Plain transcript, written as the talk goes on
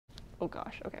oh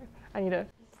gosh, okay. I need to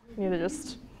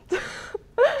just.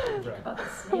 About the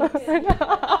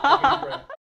snakes.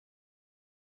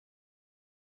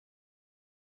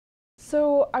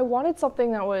 So I wanted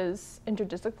something that was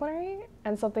interdisciplinary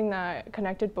and something that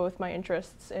connected both my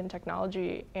interests in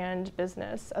technology and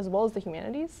business, as well as the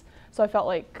humanities. So I felt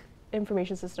like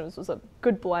information systems was a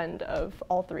good blend of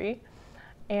all three.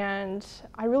 And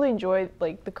I really enjoyed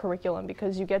like the curriculum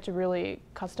because you get to really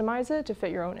customize it to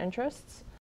fit your own interests.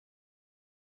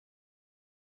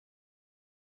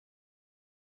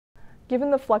 Given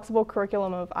the flexible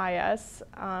curriculum of IS,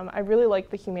 I really like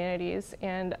the humanities,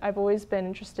 and I've always been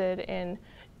interested in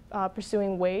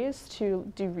pursuing ways to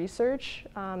do research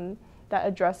that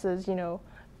addresses,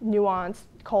 nuanced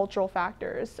cultural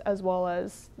factors, as well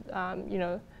as,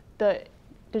 the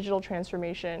digital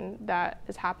transformation that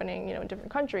is happening, in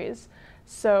different countries.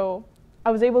 So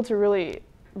I was able to really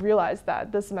realize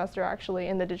that this semester, actually,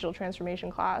 in the digital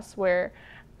transformation class, where,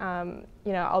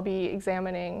 I'll be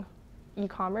examining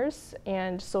e-commerce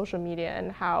and social media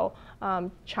and how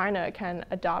China can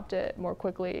adopt it more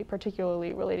quickly,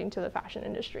 particularly relating to the fashion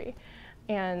industry.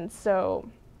 And so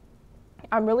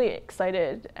I'm really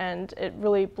excited, and it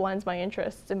really blends my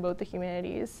interests in both the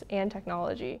humanities and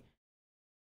technology.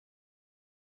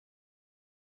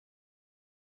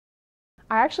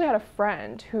 I actually had a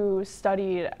friend who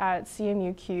studied at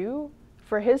CMU-Q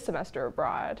for his semester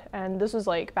abroad, and this was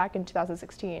like back in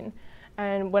 2016.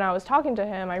 And when I was talking to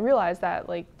him, I realized that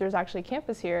there's actually a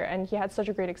campus here, and he had such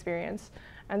a great experience.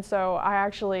 And so I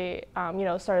actually,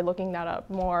 started looking that up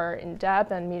more in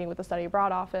depth and meeting with the study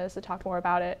abroad office to talk more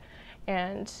about it.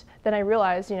 And then I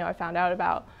realized, I found out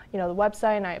about, the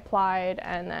website, and I applied,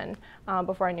 and then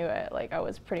before I knew it, I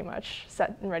was pretty much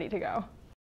set and ready to go.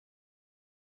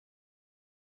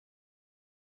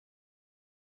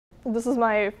 This was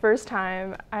my first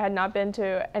time. I had not been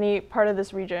to any part of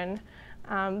this region.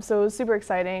 So it was super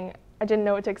exciting. I didn't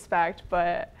know what to expect,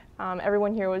 but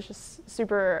everyone here was just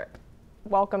super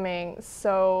welcoming,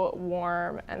 so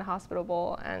warm and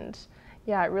hospitable, and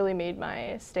yeah, it really made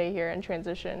my stay here and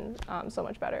transition so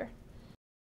much better.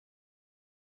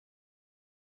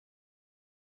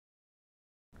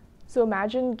 So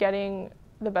imagine getting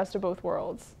the best of both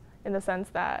worlds, in the sense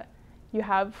that you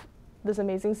have this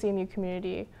amazing CMU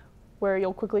community where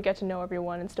you'll quickly get to know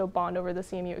everyone and still bond over the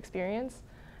CMU experience.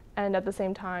 And at the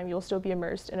same time, you'll still be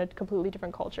immersed in a completely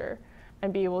different culture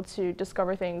and be able to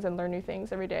discover things and learn new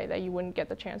things every day that you wouldn't get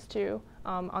the chance to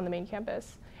on the main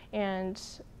campus. And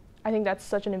I think that's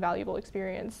such an invaluable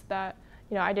experience that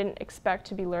I didn't expect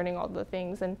to be learning all the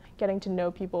things and getting to know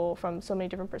people from so many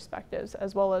different perspectives,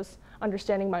 as well as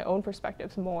understanding my own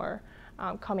perspectives more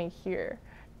coming here,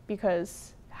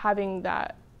 because having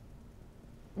that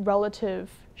relative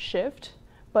shift,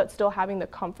 but still having the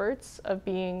comforts of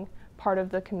being part of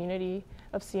the community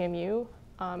of CMU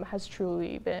has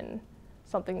truly been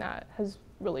something that has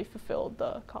really fulfilled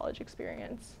the college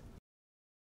experience.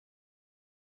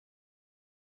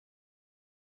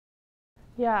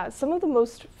 Yeah, some of the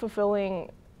most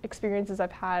fulfilling experiences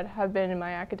I've had have been in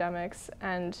my academics,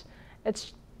 and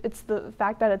it's the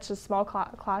fact that it's just small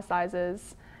class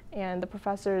sizes, and the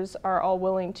professors are all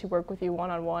willing to work with you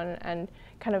one-on-one and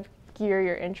kind of gear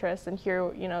your interests and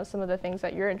hear some of the things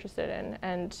that you're interested in,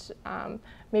 and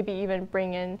maybe even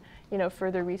bring in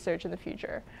further research in the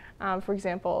future. For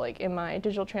example, in my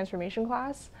digital transformation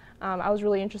class, I was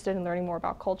really interested in learning more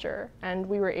about culture, and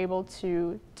we were able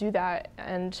to do that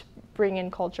and bring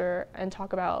in culture and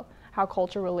talk about how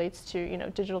culture relates to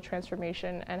digital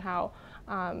transformation, and how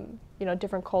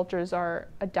different cultures are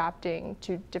adapting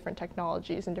to different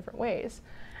technologies in different ways.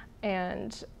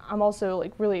 And I'm also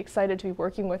really excited to be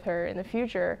working with her in the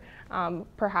future,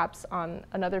 perhaps on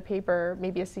another paper,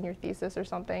 maybe a senior thesis or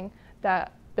something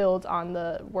that builds on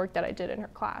the work that I did in her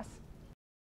class.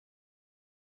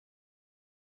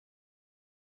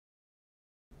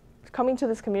 Coming to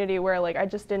this community where I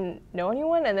just didn't know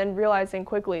anyone, and then realizing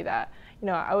quickly that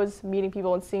I was meeting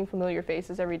people and seeing familiar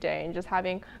faces every day, and just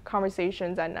having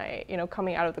conversations at night,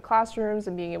 coming out of the classrooms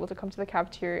and being able to come to the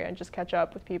cafeteria and just catch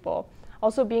up with people.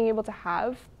 Also being able to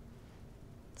have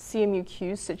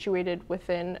CMU-Q situated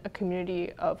within a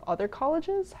community of other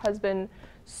colleges has been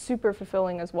super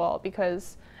fulfilling as well,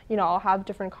 because I'll have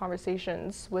different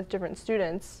conversations with different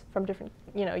students from different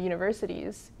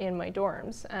universities in my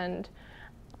dorms, and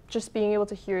just being able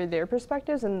to hear their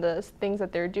perspectives and the things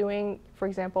that they're doing. For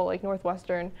example,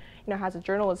 Northwestern has a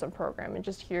journalism program, and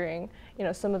just hearing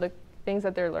some of the things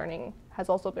that they're learning has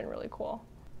also been really cool.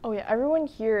 Oh yeah, everyone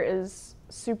here is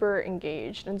super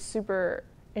engaged and super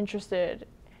interested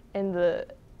in the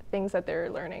things that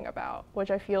they're learning about, which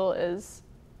I feel is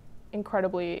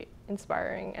incredibly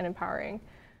inspiring and empowering.